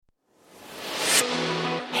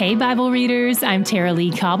Hey, Bible readers, I'm Tara Lee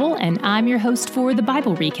Cobble, and I'm your host for the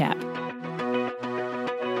Bible Recap.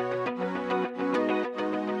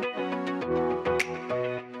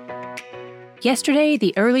 Yesterday,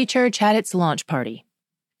 the early church had its launch party.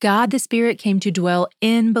 God the Spirit came to dwell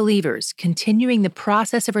in believers, continuing the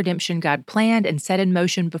process of redemption God planned and set in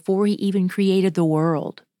motion before He even created the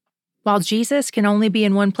world. While Jesus can only be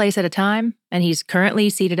in one place at a time, and He's currently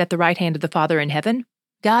seated at the right hand of the Father in heaven,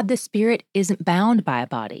 God the Spirit isn't bound by a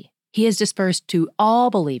body. He is dispersed to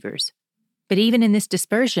all believers. But even in this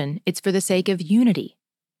dispersion, it's for the sake of unity.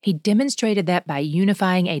 He demonstrated that by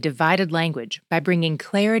unifying a divided language, by bringing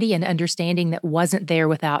clarity and understanding that wasn't there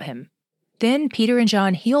without Him. Then Peter and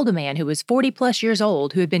John healed a man who was 40-plus years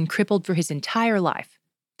old who had been crippled for his entire life,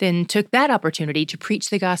 then took that opportunity to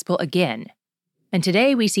preach the gospel again. And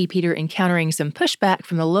today we see Peter encountering some pushback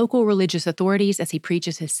from the local religious authorities as he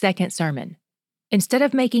preaches his second sermon. Instead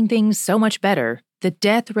of making things so much better, the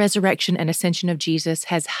death, resurrection, and ascension of Jesus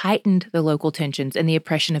has heightened the local tensions and the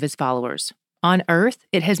oppression of His followers. On earth,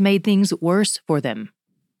 it has made things worse for them.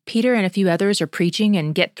 Peter and a few others are preaching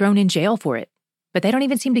and get thrown in jail for it. But they don't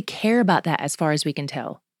even seem to care about that as far as we can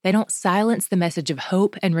tell. They don't silence the message of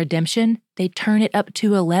hope and redemption. They turn it up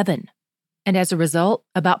to 11. And as a result,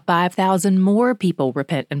 about 5,000 more people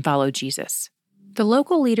repent and follow Jesus. The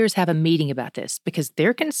local leaders have a meeting about this because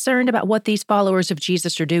they're concerned about what these followers of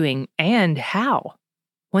Jesus are doing and how.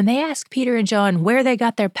 When they ask Peter and John where they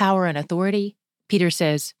got their power and authority, Peter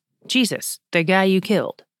says, Jesus, the guy you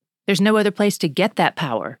killed. There's no other place to get that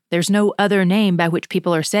power. There's no other name by which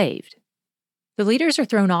people are saved. The leaders are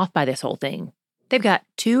thrown off by this whole thing. They've got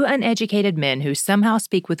two uneducated men who somehow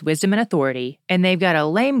speak with wisdom and authority, and they've got a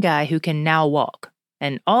lame guy who can now walk.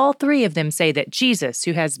 And all three of them say that Jesus,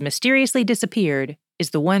 who has mysteriously disappeared, is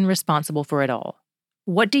the one responsible for it all.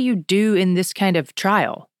 What do you do in this kind of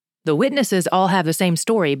trial? The witnesses all have the same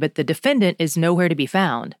story, but the defendant is nowhere to be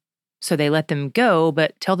found. So they let them go,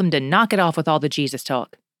 but tell them to knock it off with all the Jesus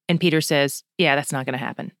talk. And Peter says, yeah, that's not going to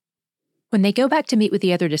happen. When they go back to meet with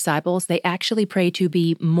the other disciples, they actually pray to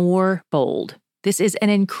be more bold. This is an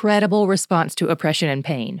incredible response to oppression and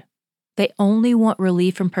pain. They only want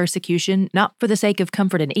relief from persecution, not for the sake of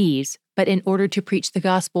comfort and ease, but in order to preach the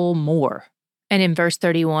gospel more. And in verse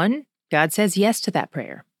 31, God says yes to that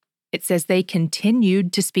prayer. It says they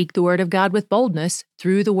continued to speak the word of God with boldness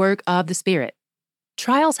through the work of the Spirit.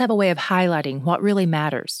 Trials have a way of highlighting what really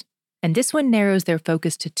matters, and this one narrows their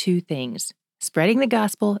focus to two things: spreading the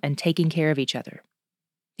gospel and taking care of each other.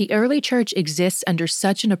 The early church exists under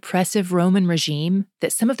such an oppressive Roman regime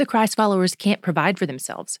that some of the Christ followers can't provide for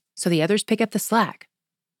themselves, so the others pick up the slack.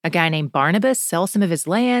 A guy named Barnabas sells some of his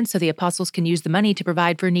land so the apostles can use the money to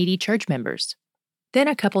provide for needy church members. Then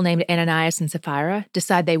a couple named Ananias and Sapphira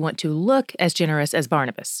decide they want to look as generous as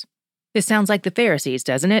Barnabas. This sounds like the Pharisees,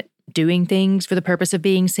 doesn't it? Doing things for the purpose of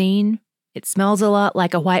being seen. It smells a lot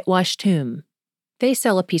like a whitewashed tomb. They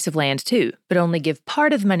sell a piece of land too, but only give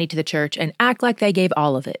part of the money to the church and act like they gave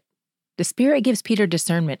all of it. The Spirit gives Peter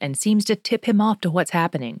discernment and seems to tip him off to what's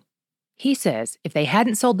happening. He says if they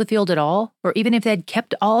hadn't sold the field at all, or even if they'd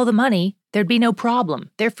kept all the money, there'd be no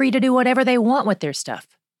problem. They're free to do whatever they want with their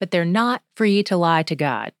stuff, but they're not free to lie to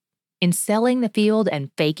God. In selling the field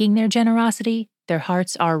and faking their generosity, their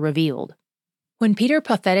hearts are revealed. When Peter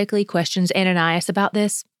pathetically questions Ananias about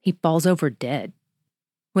this, he falls over dead.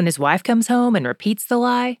 When his wife comes home and repeats the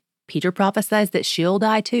lie, Peter prophesies that she'll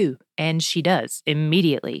die too, and she does,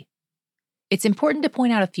 immediately. It's important to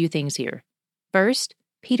point out a few things here. First,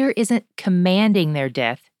 Peter isn't commanding their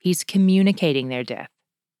death, he's communicating their death.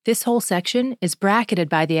 This whole section is bracketed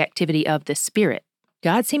by the activity of the Spirit.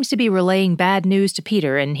 God seems to be relaying bad news to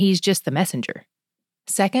Peter, and he's just the messenger.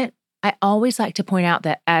 Second, I always like to point out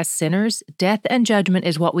that as sinners, death and judgment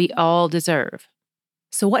is what we all deserve.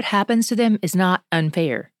 So what happens to them is not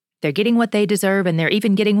unfair. They're getting what they deserve, and they're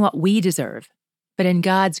even getting what we deserve. But in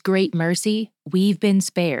God's great mercy, we've been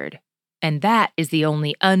spared. And that is the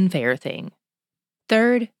only unfair thing.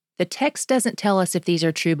 Third, the text doesn't tell us if these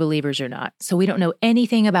are true believers or not, so we don't know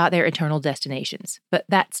anything about their eternal destinations. But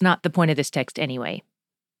that's not the point of this text anyway.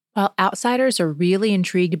 While outsiders are really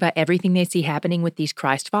intrigued by everything they see happening with these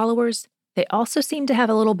Christ followers, they also seem to have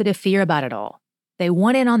a little bit of fear about it all. They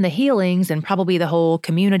want in on the healings and probably the whole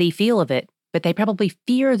community feel of it, but they probably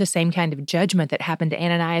fear the same kind of judgment that happened to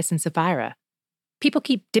Ananias and Sapphira. People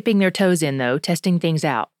keep dipping their toes in, though, testing things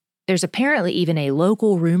out. There's apparently even a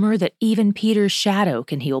local rumor that even Peter's shadow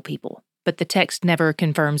can heal people, but the text never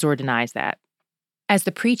confirms or denies that. As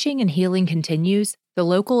the preaching and healing continues, the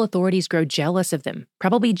local authorities grow jealous of them,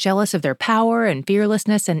 probably jealous of their power and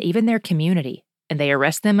fearlessness and even their community, and they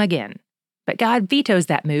arrest them again. but God vetoes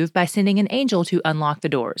that move by sending an angel to unlock the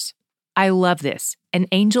doors. I love this. An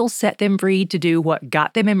angel set them free to do what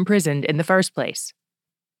got them imprisoned in the first place.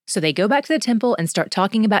 So they go back to the temple and start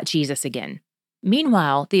talking about Jesus again.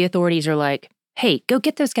 Meanwhile, the authorities are like, hey, go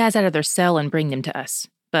get those guys out of their cell and bring them to us.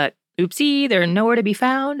 But oopsie, they're nowhere to be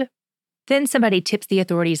found. Then somebody tips the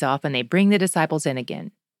authorities off and they bring the disciples in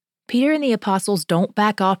again. Peter and the apostles don't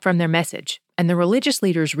back off from their message, and the religious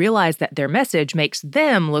leaders realize that their message makes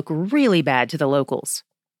them look really bad to the locals.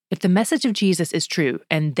 If the message of Jesus is true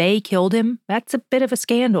and they killed him, that's a bit of a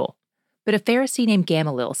scandal. But a Pharisee named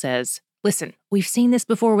Gamaliel says, listen, we've seen this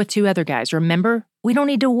before with 2 other guys, remember? We don't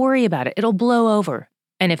need to worry about it. It'll blow over.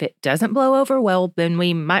 And if it doesn't blow over, well, then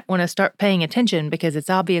we might want to start paying attention because it's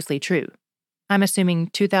obviously true. I'm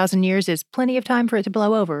assuming 2,000 years is plenty of time for it to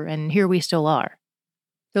blow over, and here we still are.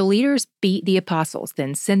 The leaders beat the apostles,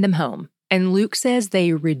 then send them home. And Luke says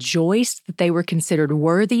they rejoiced that they were considered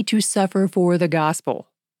worthy to suffer for the gospel.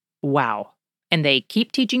 Wow. And they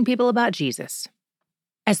keep teaching people about Jesus.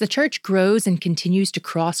 As the church grows and continues to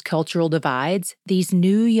cross cultural divides, these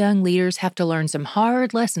new young leaders have to learn some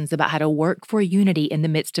hard lessons about how to work for unity in the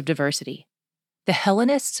midst of diversity. The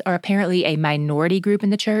Hellenists are apparently a minority group in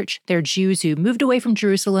the church. They're Jews who moved away from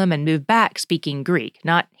Jerusalem and moved back speaking Greek,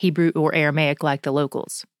 not Hebrew or Aramaic like the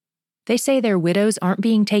locals. They say their widows aren't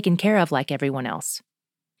being taken care of like everyone else.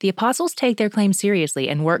 The apostles take their claim seriously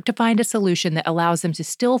and work to find a solution that allows them to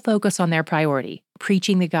still focus on their priority,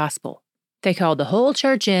 preaching the gospel. They called the whole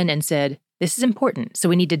church in and said, this is important, so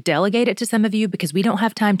we need to delegate it to some of you because we don't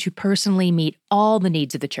have time to personally meet all the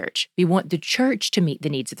needs of the church. We want the church to meet the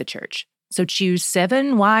needs of the church. So choose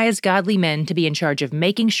 7 wise, godly men to be in charge of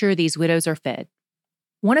making sure these widows are fed.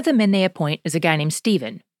 One of the men they appoint is a guy named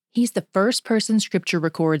Stephen. He's the first person Scripture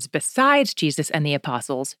records besides Jesus and the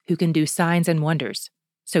apostles who can do signs and wonders.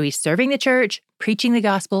 So he's serving the church, preaching the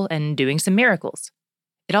gospel, and doing some miracles.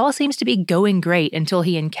 It all seems to be going great until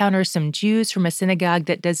he encounters some Jews from a synagogue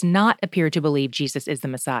that does not appear to believe Jesus is the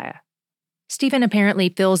Messiah. Stephen apparently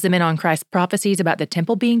fills them in on Christ's prophecies about the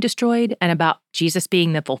temple being destroyed and about Jesus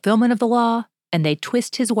being the fulfillment of the law, and they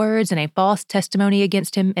twist his words in a false testimony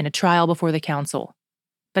against him in a trial before the council.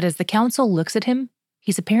 But as the council looks at him,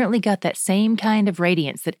 he's apparently got that same kind of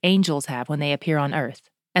radiance that angels have when they appear on earth,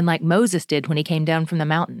 and like Moses did when he came down from the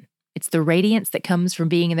mountain. It's the radiance that comes from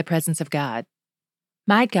being in the presence of God.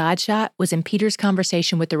 My God shot was in Peter's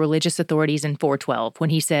conversation with the religious authorities in 4:12 when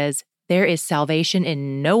he says, there is salvation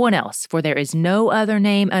in no one else, for there is no other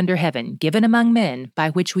name under heaven given among men by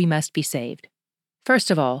which we must be saved.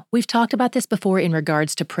 First of all, we've talked about this before in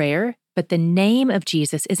regards to prayer, but the name of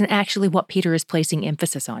Jesus isn't actually what Peter is placing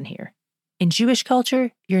emphasis on here. In Jewish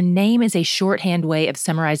culture, your name is a shorthand way of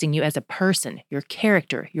summarizing you as a person, your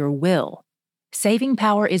character, your will. Saving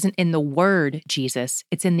power isn't in the word Jesus,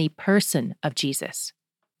 it's in the person of Jesus.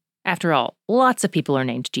 After all, lots of people are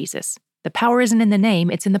named Jesus. The power isn't in the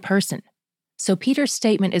name, it's in the person. So Peter's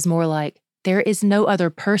statement is more like, there is no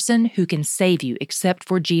other person who can save you except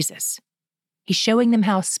for Jesus. He's showing them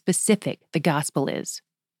how specific the gospel is.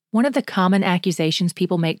 One of the common accusations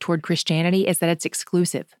people make toward Christianity is that it's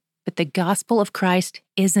exclusive. But the gospel of Christ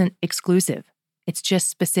isn't exclusive. It's just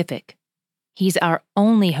specific. He's our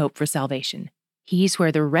only hope for salvation. He's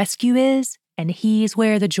where the rescue is, and he's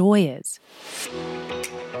where the joy is.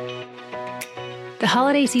 The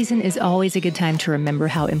holiday season is always a good time to remember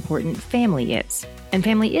how important family is. And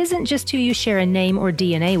family isn't just who you share a name or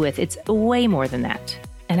DNA with, it's way more than that.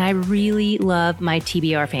 And I really love my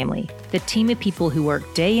TBR family, the team of people who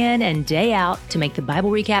work day in and day out to make the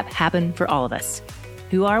Bible recap happen for all of us.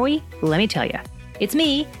 Who are we? Let me tell you. It's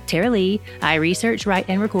me, Tara Lee. I research, write,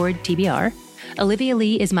 and record TBR. Olivia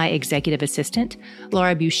Lee is my executive assistant.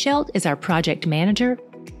 Laura Buchelt is our project manager.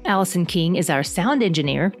 Allison King is our sound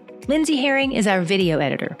engineer. Lindsay Herring is our video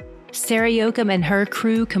editor. Sarah Yoakum and her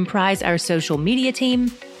crew comprise our social media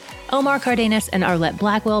team. Omar Cardenas and Arlette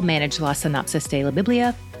Blackwell manage La Synopsis de la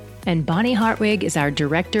Biblia. And Bonnie Hartwig is our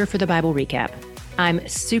director for the Bible Recap. I'm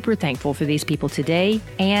super thankful for these people today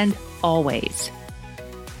and always.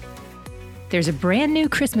 There's a brand new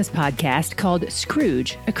Christmas podcast called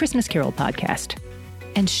Scrooge, a Christmas Carol podcast.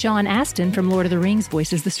 And Sean Astin from Lord of the Rings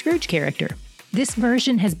voices the Scrooge character. This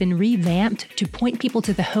version has been revamped to point people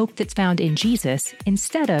to the hope that's found in Jesus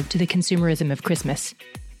instead of to the consumerism of Christmas.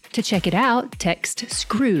 To check it out, text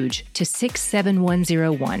Scrooge to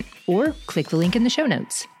 67101 or click the link in the show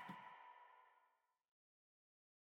notes.